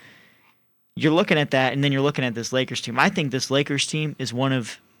 And you're looking at that, and then you're looking at this Lakers team. I think this Lakers team is one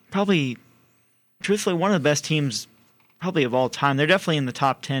of the best teams probably of all time. They're definitely in the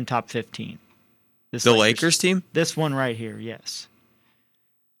top 10, top 15. The Lakers team? This one right here, yes.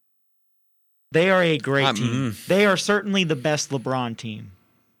 They are a great team. They are certainly the best LeBron team.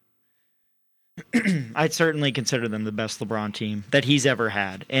 I'd certainly consider them the best LeBron team that he's ever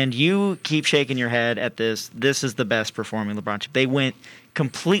had. And you keep shaking your head at this. This is the best performing LeBron team. They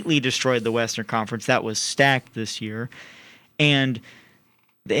completely destroyed the Western Conference. That was stacked this year. And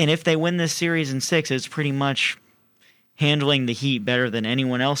if they win this series in 6, it's pretty much handling the Heat better than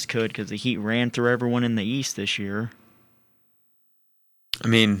anyone else could because the Heat ran through everyone in the East this year. I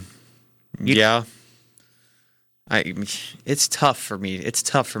mean, yeah. It's tough for me. It's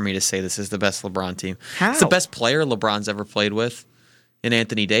tough for me to say this is the best LeBron team. How? It's the best player LeBron's ever played with. In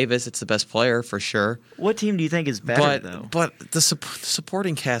Anthony Davis, it's the best player for sure. What team do you think is better, though? But the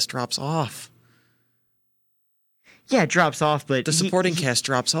supporting cast drops off. Yeah, it drops off, but The supporting cast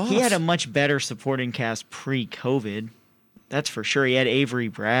drops off. He had a much better supporting cast pre-COVID. That's for sure. He had Avery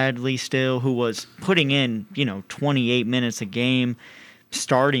Bradley still, who was putting in, 28 minutes a game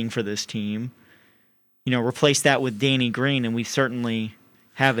starting for this team. Replace that with Danny Green, and we certainly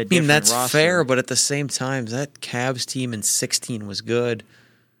have a different that's roster. fair, but at the same time, that Cavs team in 16 was good.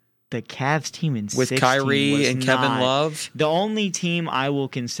 The Cavs team in With 16 Kyrie was and Kevin not. Love? The only team I will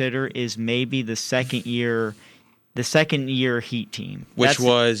consider is maybe the second year Heat team. Which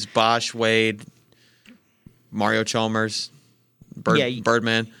was Bosch, Wade, Mario Chalmers,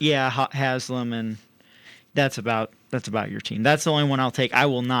 Birdman. Yeah, Haslam, and that's about your team. That's the only one I'll take. I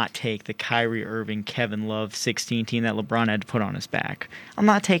will not take the Kyrie Irving, Kevin Love 16 team that LeBron had to put on his back. I'm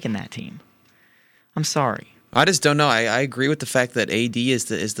not taking that team. I'm sorry. I just don't know. I agree with the fact that AD is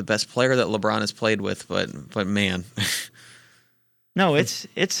the best player that LeBron has played with, but man. No, it's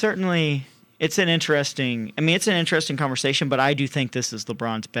certainly it's an interesting conversation, but I do think this is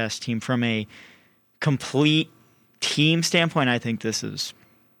LeBron's best team from a complete team standpoint. I think this is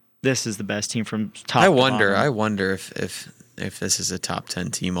the best team from top to bottom. I wonder if this is a top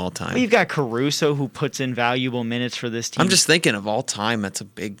 10 team all time. Well, you've got Caruso who puts in valuable minutes for this team. I'm just thinking of all time. That's a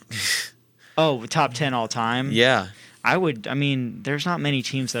big. Oh, top 10 all time? Yeah. There's not many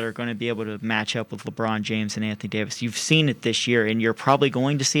teams that are going to be able to match up with LeBron James and Anthony Davis. You've seen it this year, and you're probably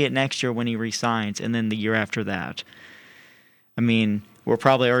going to see it next year when he resigns, and then the year after that. We're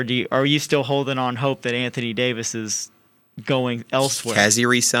probably already. Are you still holding on hope that Anthony Davis is going elsewhere? Has he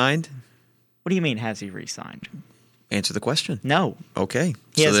re-signed? What do you mean, has he re-signed? Answer the question. No. Okay.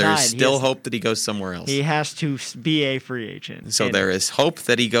 He has there's not. still hope that he goes somewhere else. He has to be a free agent. So there is hope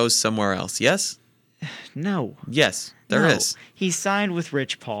that he goes somewhere else. Yes? No. Yes, there is. He signed with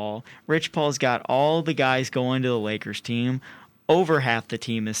Rich Paul. Rich Paul's got all the guys going to the Lakers team. Over half the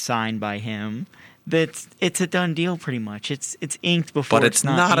team is signed by him. It's a done deal pretty much. It's inked before but it's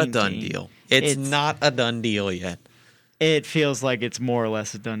not a inked. done deal. It's not a done deal yet. It feels like it's more or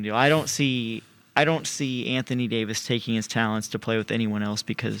less a done deal. I don't see Anthony Davis taking his talents to play with anyone else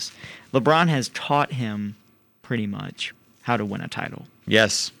because LeBron has taught him pretty much how to win a title.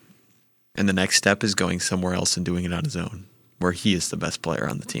 Yes. And the next step is going somewhere else and doing it on his own, where he is the best player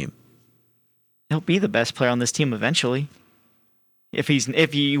on the team. He'll be the best player on this team eventually. If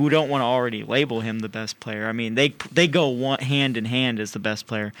you don't want to already label him the best player, they go hand in hand as the best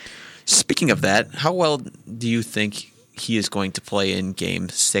player. Speaking of that, how well do you think he is going to play in Game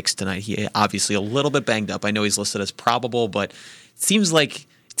 6 tonight? He obviously a little bit banged up. I know he's listed as probable, but it seems like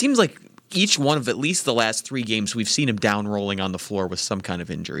each one of at least the last 3 games we've seen him down rolling on the floor with some kind of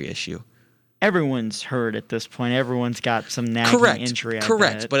injury issue. Everyone's hurt at this point. Everyone's got some nagging injury.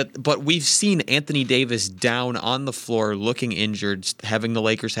 Correct. But we've seen Anthony Davis down on the floor, looking injured, having the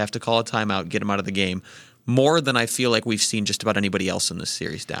Lakers have to call a timeout, get him out of the game, more than I feel like we've seen just about anybody else in this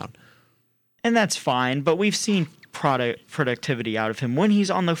series down. And that's fine, but we've seen productivity out of him when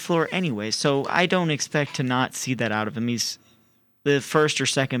he's on the floor anyway. So I don't expect to not see that out of him. He's the first or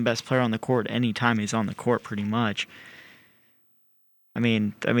second best player on the court anytime he's on the court, pretty much.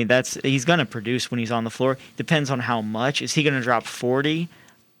 He's going to produce when he's on the floor. Depends on how much. Is he going to drop 40?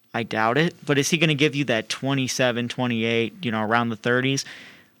 I doubt it. But is he going to give you that 27, 28, around the 30s?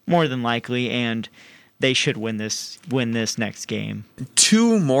 More than likely, and they should win this next game.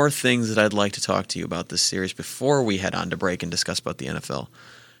 2 more things that I'd like to talk to you about this series before we head on to break and discuss about the NFL.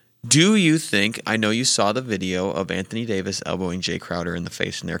 Do you think, I know you saw the video of Anthony Davis elbowing Jay Crowder in the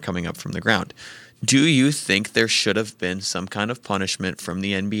face and they're coming up from the ground. Do you think there should have been some kind of punishment from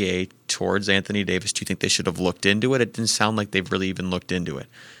the NBA towards Anthony Davis? Do you think they should have looked into it? It didn't sound like they've really even looked into it.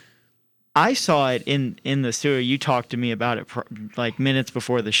 I saw it in the sewer. You talked to me about it like minutes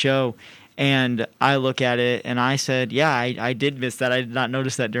before the show, and I look at it and I said, yeah, I did miss that. I did not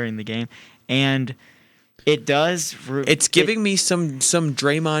notice that during the game. And it does. It's giving me some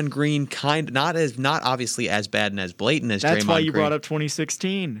Draymond Green kind, not obviously as bad and as blatant as Draymond Green. That's why you brought up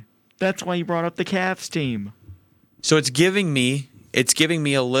 2016. That's why you brought up the Cavs team. So it's giving me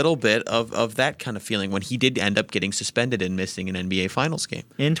a little bit of that kind of feeling when he did end up getting suspended and missing an NBA Finals game.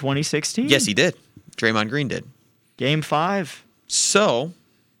 In 2016? Yes, he did. Draymond Green did. Game 5. So,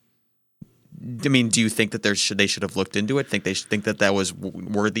 do you think that they should have looked into it? Think that was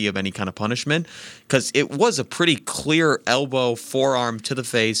worthy of any kind of punishment? Because it was a pretty clear elbow, forearm to the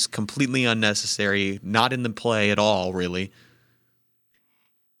face, completely unnecessary, not in the play at all, really.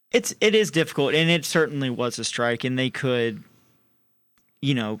 It is difficult, and it certainly was a strike, and they could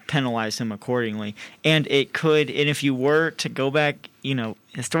penalize him accordingly. And it could, and if you were to go back,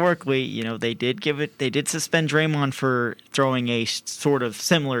 historically, they did suspend Draymond for throwing a sort of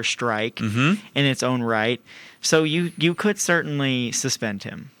similar strike in its own right. So you could certainly suspend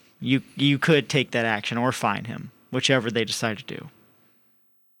him. You could take that action or fine him, whichever they decide to do.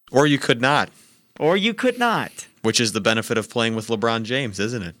 Or you could not. Which is the benefit of playing with LeBron James,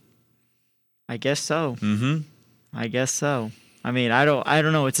 isn't it? I guess so. I guess so. I mean, I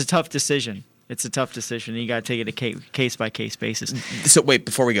don't know. It's a tough decision. You got to take it a case-by-case basis. So wait,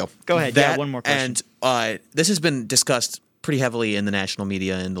 before we go. Go ahead. One more question. And this has been discussed pretty heavily in the national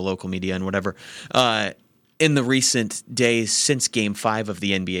media and the local media and whatever in the recent days since Game 5 of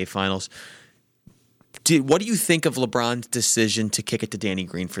the NBA Finals. What do you think of LeBron's decision to kick it to Danny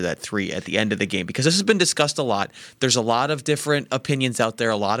Green for that three at the end of the game? Because this has been discussed a lot. There's a lot of different opinions out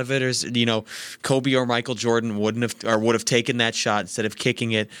there. A lot of it is, Kobe or Michael Jordan would have taken that shot instead of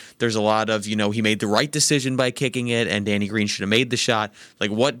kicking it. There's a lot of, he made the right decision by kicking it, and Danny Green should have made the shot.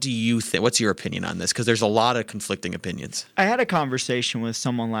 Like, what do you think? What's your opinion on this? Because there's a lot of conflicting opinions. I had a conversation with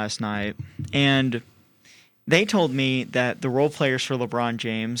someone last night, and they told me that the role players for LeBron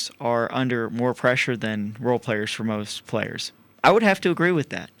James are under more pressure than role players for most players. I would have to agree with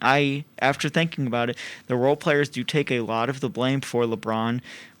that. After thinking about it, the role players do take a lot of the blame for LeBron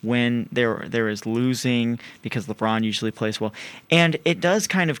when there is losing, because LeBron usually plays well. And it does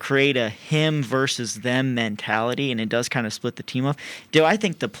kind of create a him versus them mentality, and it does kind of split the team up. Do I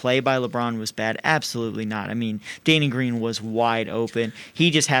think the play by LeBron was bad? Absolutely not. I mean, Danny Green was wide open.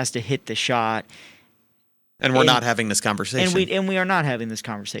 He just has to hit the shot. And we're not having this conversation. And we are not having this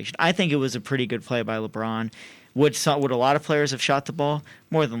conversation. I think it was a pretty good play by LeBron. Would a lot of players have shot the ball?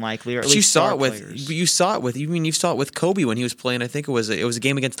 More than likely, or at least you saw it with Kobe when he was playing. I think it was a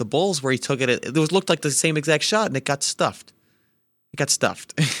game against the Bulls where he took it. It looked like the same exact shot, and it got stuffed. Are you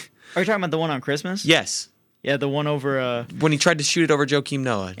talking about the one on Christmas? Yes. Yeah, the one over when he tried to shoot it over Joakim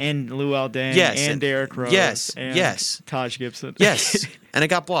Noah and Lou Aldane, and Derrick Rose, and Taj Gibson. Yes, and it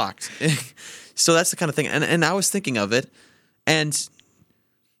got blocked. So that's the kind of thing. And I was thinking of it, and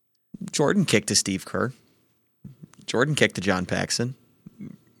Jordan kicked to Steve Kerr. Jordan kicked to John Paxson.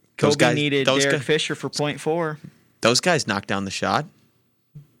 Kobe needed Derek Fisher for .4. Those guys knocked down the shot.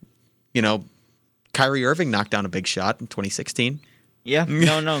 Kyrie Irving knocked down a big shot in 2016. Yeah,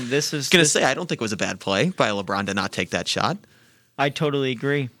 no. This is going to say I don't think it was a bad play by LeBron to not take that shot. I totally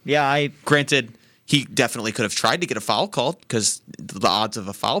agree. Yeah, Granted, he definitely could have tried to get a foul called because the odds of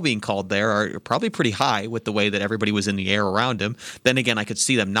a foul being called there are probably pretty high with the way that everybody was in the air around him. Then again, I could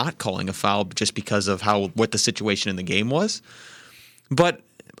see them not calling a foul just because of what the situation in the game was. But,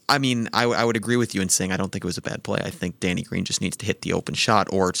 I mean, I would agree with you in saying I don't think it was a bad play. I think Danny Green just needs to hit the open shot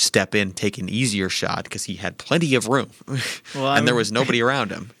or step in, take an easier shot because he had plenty of room and there was nobody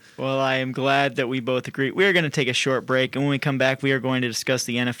around him. Well, I am glad that we both agree. We are going to take a short break, and when we come back, we are going to discuss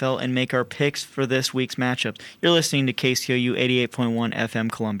the NFL and make our picks for this week's matchups. You're listening to KCOU 88.1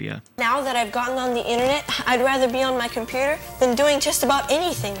 FM Columbia. Now that I've gotten on the internet, I'd rather be on my computer than doing just about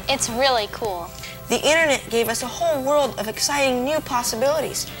anything. It's really cool. The internet gave us a whole world of exciting new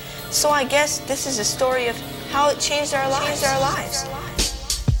possibilities. So I guess this is a story of how it changed our lives.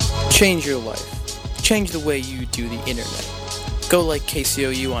 Change your life. Change the way you do the internet. Go like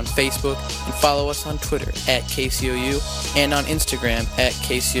KCOU on Facebook and follow us on Twitter at KCOU and on Instagram at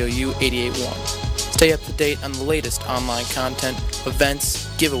KCOU881. Stay up to date on the latest online content, events,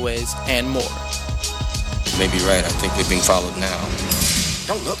 giveaways, and more. You may be right. I think we're being followed now.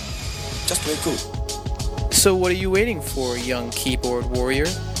 Don't look. Just play cool. So what are you waiting for, young keyboard warrior?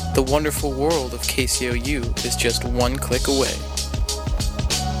 The wonderful world of KCOU is just one click away.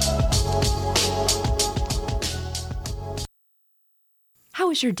 How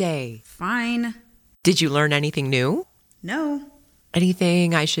was your day? Fine. Did you learn anything new? No.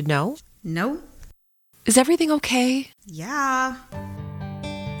 Anything I should know? No. Is everything okay? Yeah.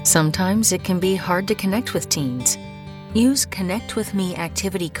 Sometimes it can be hard to connect with teens. Use Connect With Me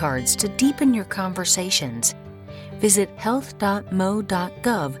activity cards to deepen your conversations. Visit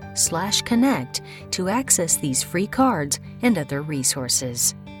health.mo.gov/connect to access these free cards and other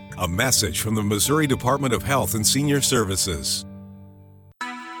resources. A message from the Missouri Department of Health and Senior Services.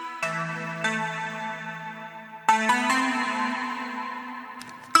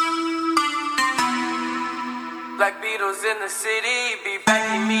 Black Beatles in the city, be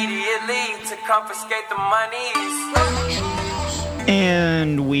back immediately to confiscate the monies.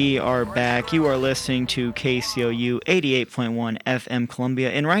 And we are back. You are listening to KCOU 88.1 FM Columbia.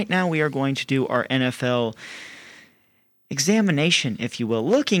 And right now we are going to do our NFL examination, if you will,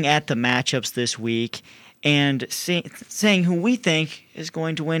 looking at the matchups this week. and saying who we think is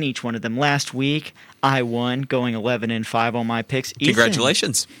going to win each one of them. Last week, I won, going 11-5 on my picks.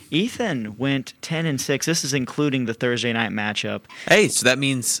 Congratulations. Ethan went 10-6. This is including the Thursday night matchup. Hey, so that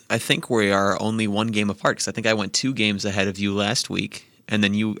means I think we are only one game apart, because I think I went 2 games ahead of you last week, and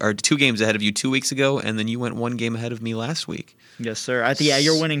then you are 2 games ahead of you 2 weeks ago, and then you went 1 game ahead of me last week. Yes, sir. Yeah,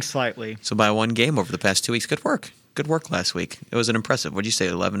 you're winning slightly. So by 1 game over the past 2 weeks. Good work. Good work last week. It was an impressive. What did you say,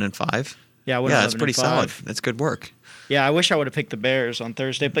 11-5? Yeah, that's pretty solid. That's good work. Yeah, I wish I would have picked the Bears on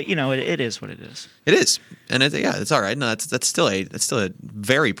Thursday, but it is what it is. It is, and it's all right. No, that's still a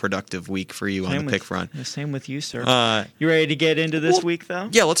very productive week for you on the pick front. Same with you, sir. You ready to get into this week, though?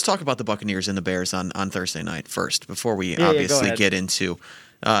 Yeah, let's talk about the Buccaneers and the Bears on Thursday night first, before we obviously get into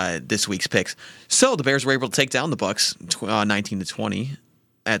this week's picks. So the Bears were able to take down the Bucs 19-20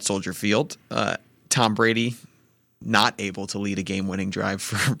 at Soldier Field. Tom Brady not able to lead a game-winning drive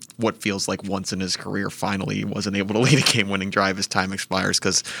for what feels like once in his career. Finally, he wasn't able to lead a game-winning drive as time expires,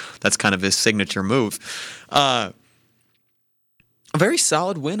 because that's kind of his signature move. A very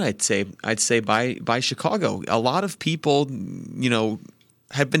solid win, I'd say by Chicago. A lot of people,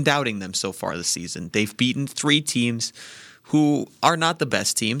 have been doubting them so far this season. They've beaten 3 teams who are not the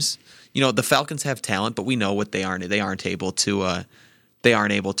best teams. The Falcons have talent, but we know what they aren't. They aren't able to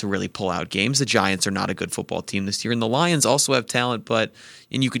really pull out games. The Giants are not a good football team this year, and the Lions also have talent,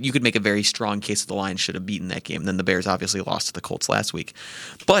 and you could make a very strong case that the Lions should have beaten that game. And then the Bears obviously lost to the Colts last week.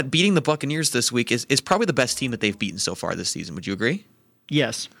 But beating the Buccaneers this week is probably the best team that they've beaten so far this season. Would you agree?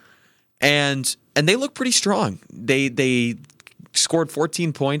 Yes. And they look pretty strong. They scored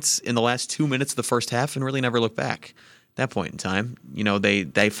 14 points in the last 2 minutes of the first half and really never looked back. That point in time,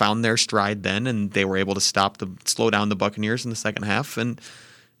 they found their stride then, and they were able to slow down the Buccaneers in the second half and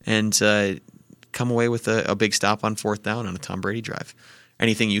come away with a big stop on 4th down on a Tom Brady drive.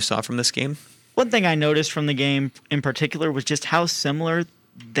 Anything you saw from this game? One thing I noticed from the game in particular was just how similar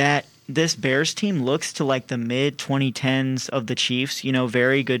that this Bears team looks to like the mid-2010s of the Chiefs.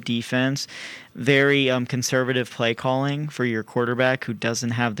 Very good defense, very conservative play calling for your quarterback who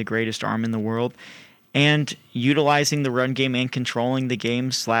doesn't have the greatest arm in the world. And utilizing the run game and controlling the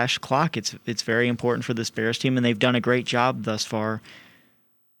game / clock. It's very important for this Bears team, and they've done a great job thus far.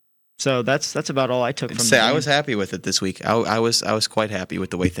 So that's about all I took from the game. I was happy with it this week. I was quite happy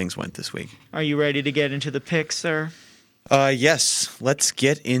with the way things went this week. Are you ready to get into the picks, sir? Yes. Let's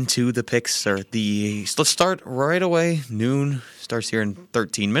get into the picks, sir. Let's start right away. Noon starts here in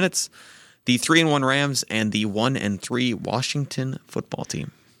 13 minutes. The 3-1 Rams and the 1-3 Washington football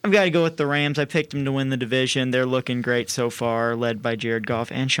team. I've got to go with the Rams. I picked them to win the division. They're looking great so far, led by Jared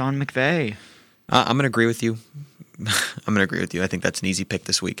Goff and Sean McVay. I'm going to agree with you. I think that's an easy pick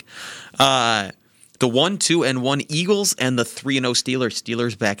this week. The 1-2-1 Eagles and the 3-0 Steelers.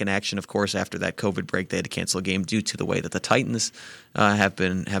 Steelers back in action, of course, after that COVID break. They had to cancel a game due to the way that the Titans have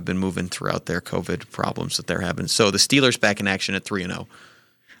been moving throughout their COVID problems that they're having. So the Steelers back in action at 3-0.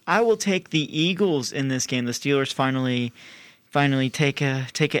 I will take the Eagles in this game. The Steelers finally take a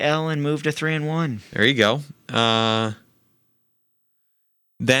L and move to 3-1. There you go.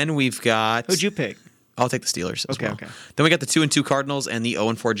 Then we've got. Who'd you pick? I'll take the Steelers as well. Okay. Then we got the 2-2 Cardinals and the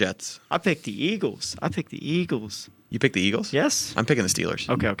 0-4 Jets. I picked the Eagles. You picked the Eagles? Yes. I'm picking the Steelers.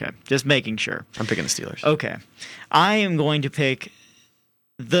 Okay. Just making sure. I'm picking the Steelers. Okay. I am going to pick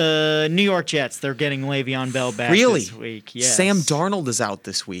the New York Jets. They're getting Le'Veon Bell back this week. Yes. Sam Darnold is out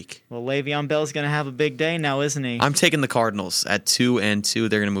this week. Well, Le'Veon Bell's going to have a big day now, isn't he? I'm taking the Cardinals at 2-2.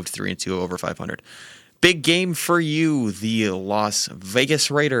 They're going to move to 3-2 over 500. Big game for you, the Las Vegas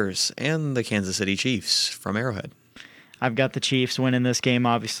Raiders and the Kansas City Chiefs from Arrowhead. I've got the Chiefs winning this game,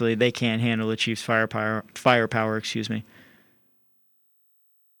 obviously. They can't handle the Chiefs' firepower. Who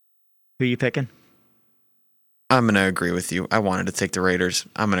are you picking? I'm going to agree with you. I wanted to take the Raiders.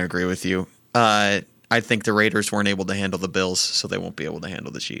 I'm going to agree with you. I think the Raiders weren't able to handle the Bills, so they won't be able to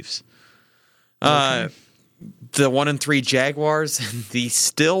handle the Chiefs. Okay. The 1-3 Jaguars and the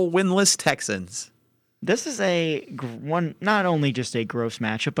still winless Texans. This is not only just a gross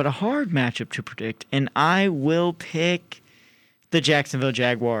matchup, but a hard matchup to predict, and I will pick the Jacksonville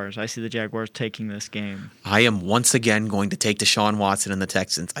Jaguars. I see the Jaguars taking this game. I am once again going to take Deshaun Watson and the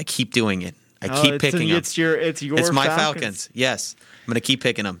Texans. I keep doing it. I keep picking them. It's my Falcons. Yes, I'm going to keep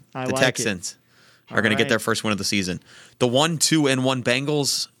picking them. The Texans are going to get their first win of the season. The 1-2-1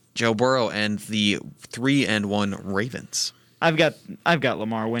 Bengals, Joe Burrow, and the 3-1 Ravens. I've got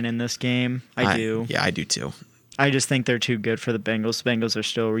Lamar winning this game. I do. Yeah, I do too. I just think they're too good for the Bengals. The Bengals are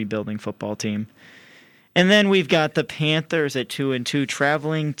still a rebuilding football team. And then we've got the Panthers at 2-2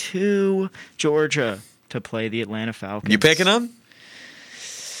 traveling to Georgia to play the Atlanta Falcons. You picking them?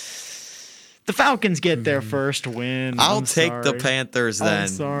 The Falcons get their first win. I'll take the Panthers then. I'm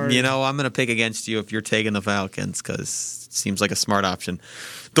sorry. You know, I'm going to pick against you if you're taking the Falcons because it seems like a smart option.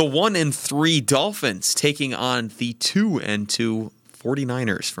 The 1-3 Dolphins taking on the 2-2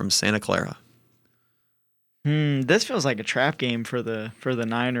 49ers from Santa Clara. This feels like a trap game for the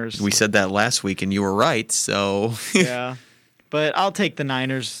Niners. We said that last week, and you were right. So yeah, but I'll take the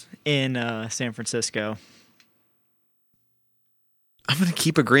Niners in San Francisco. I'm going to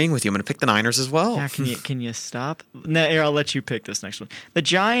keep agreeing with you. I'm going to pick the Niners as well. Yeah, can you stop? No, here, I'll let you pick this next one. The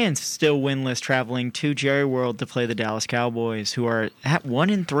Giants still winless, traveling to Jerry World to play the Dallas Cowboys, who are at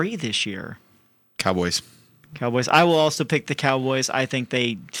 1-3 this year. Cowboys. I will also pick the Cowboys. I think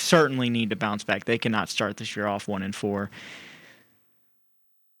they certainly need to bounce back. They cannot start this year off 1-4.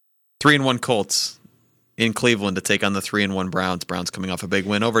 3-1 Colts in Cleveland to take on the 3-1 Browns. Browns coming off a big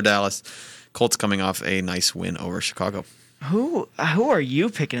win over Dallas. Colts coming off a nice win over Chicago. Who are you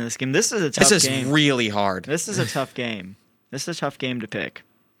picking in this game? This is a tough game. This is really hard. This is a tough game. This is a tough game to pick.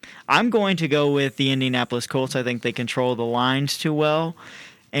 I'm going to go with the Indianapolis Colts. I think they control the lines too well.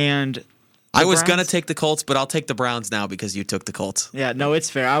 And I was going to take the Colts, but I'll take the Browns now because you took the Colts. Yeah, no,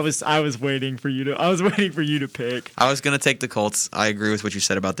 it's fair. I was waiting for you to pick. I was going to take the Colts. I agree with what you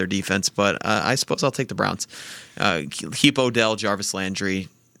said about their defense, but I suppose I'll take the Browns. Heap Odell, Jarvis Landry,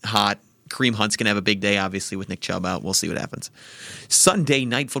 hot. Kareem Hunt's going to have a big day, obviously, with Nick Chubb out. We'll see what happens. Sunday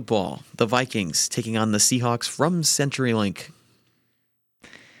Night Football. The Vikings taking on the Seahawks from CenturyLink.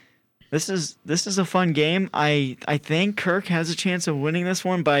 This is a fun game. I think Kirk has a chance of winning this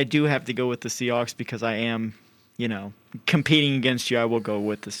one, but I do have to go with the Seahawks because I am, competing against you. I will go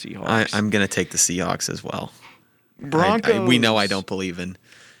with the Seahawks. I'm going to take the Seahawks as well. Broncos. We know I don't believe in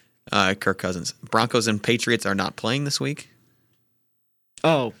Kirk Cousins. Broncos and Patriots are not playing this week.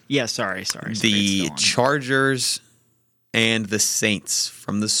 Oh, yeah, sorry. The Chargers and the Saints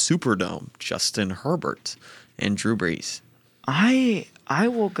from the Superdome, Justin Herbert and Drew Brees. I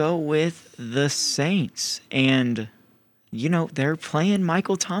will go with the Saints, and they're playing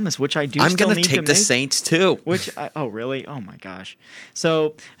Michael Thomas, which I do. I'm going to take the Saints too. Oh really? Oh my gosh!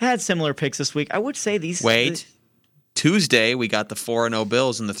 So I had similar picks this week. I would say these. Tuesday we got the 4-0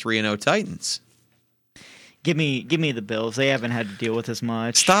 Bills and the 3-0 Titans. Give me the Bills. They haven't had to deal with as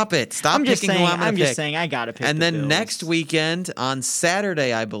much. Stop it. Stop picking who I'm going to pick. I'm just saying I got to pick and the then Bills. Next weekend on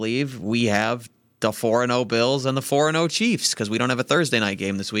Saturday, I believe, we have the 4-0 Bills and the 4-0 Chiefs because we don't have a Thursday night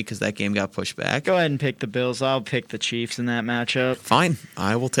game this week because that game got pushed back. Go ahead and pick the Bills. I'll pick the Chiefs in that matchup. Fine.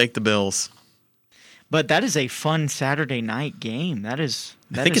 I will take the Bills. But that is a fun Saturday night game. I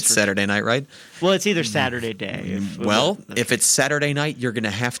think it's Saturday night, right? Well, it's either Saturday day. If it's Saturday night, you're going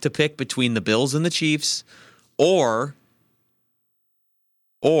to have to pick between the Bills and the Chiefs or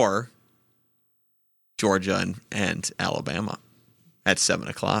Georgia and Alabama at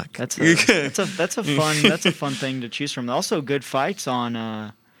 7:00. That's a fun thing to choose from. Also, good fights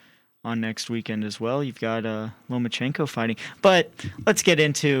on next weekend as well. You've got Lomachenko fighting. But let's get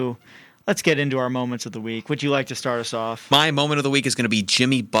into our moments of the week. Would you like to start us off? My moment of the week is going to be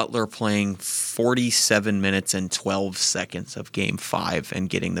Jimmy Butler playing 47 minutes and 12 seconds of Game 5 and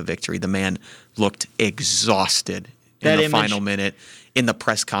getting the victory. The man looked exhausted in the final minute. In the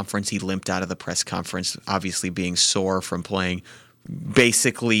press conference, he limped out of the press conference, obviously being sore from playing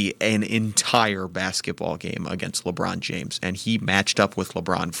basically an entire basketball game against LeBron James. And he matched up with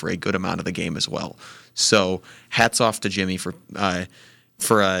LeBron for a good amount of the game as well. So hats off to Jimmy for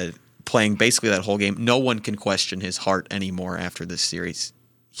playing basically that whole game. No one can question his heart anymore after this series.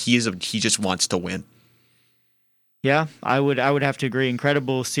 He just wants to win. Yeah, I would have to agree.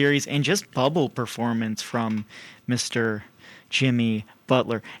 Incredible series and just bubble performance from Mr. Jimmy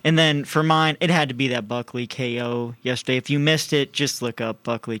Butler. And then for mine, it had to be that Buckley KO yesterday. If you missed it, just look up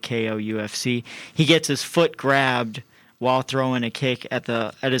Buckley KO UFC. He gets his foot grabbed while throwing a kick at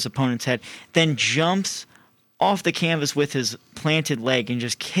his opponent's head, then jumps off the canvas with his planted leg and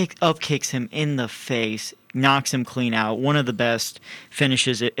just kicks him in the face, knocks him clean out. One of the best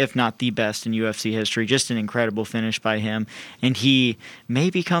finishes, if not the best in UFC history. Just an incredible finish by him, and he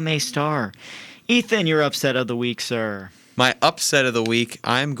may become a star. Ethan, your upset of the week, sir. My upset of the week,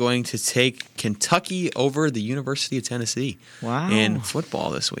 I'm going to take Kentucky over the University of Tennessee in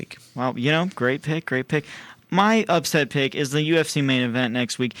football this week. Wow, great pick. My upset pick is the UFC main event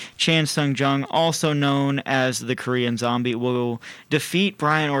next week. Chan Sung Jung, also known as the Korean Zombie, will defeat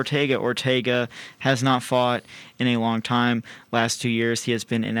Brian Ortega. Ortega has not fought in a long time. Last 2 years, he has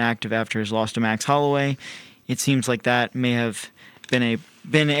been inactive after his loss to Max Holloway. It seems like that may have been a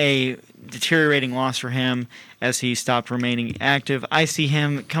been a deteriorating loss for him as he stopped remaining active. I see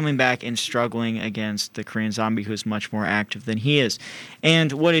him coming back and struggling against the Korean Zombie, who's much more active than he is.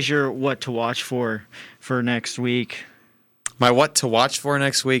 And what is your what to watch for next week? My what to watch for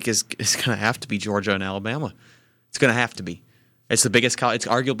next week is going to have to be Georgia and Alabama. It's going to have to be. It's it's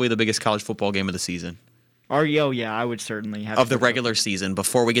arguably the biggest college football game of the season. Yeah, I would certainly have of the regular season.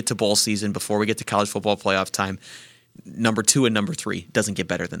 Before we get to bowl season, before we get to college football playoff time, number 2 and number 3 doesn't get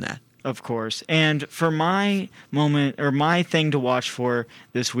better than that. Of course. And for my moment, or my thing to watch for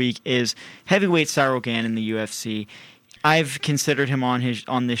this week is heavyweight Cyril Gane in the UFC. I've considered him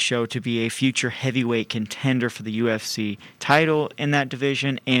on this show to be a future heavyweight contender for the UFC title in that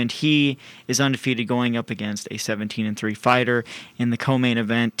division, and he is undefeated going up against a 17-3 fighter in the co-main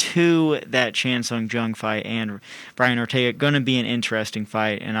event to that Chan Sung Jung fight and Brian Ortega. Going to be an interesting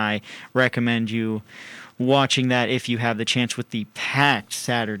fight, and I recommend you watching that if you have the chance with the packed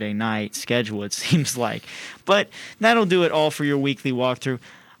Saturday night schedule, it seems like. But that'll do it all for your weekly walkthrough.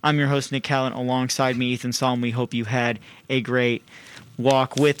 I'm your host, Nick Callan. Alongside me, Ethan Solomon. We hope you had a great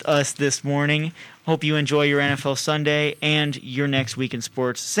walk with us this morning. Hope you enjoy your NFL Sunday and your next week in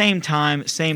sports. Same time, same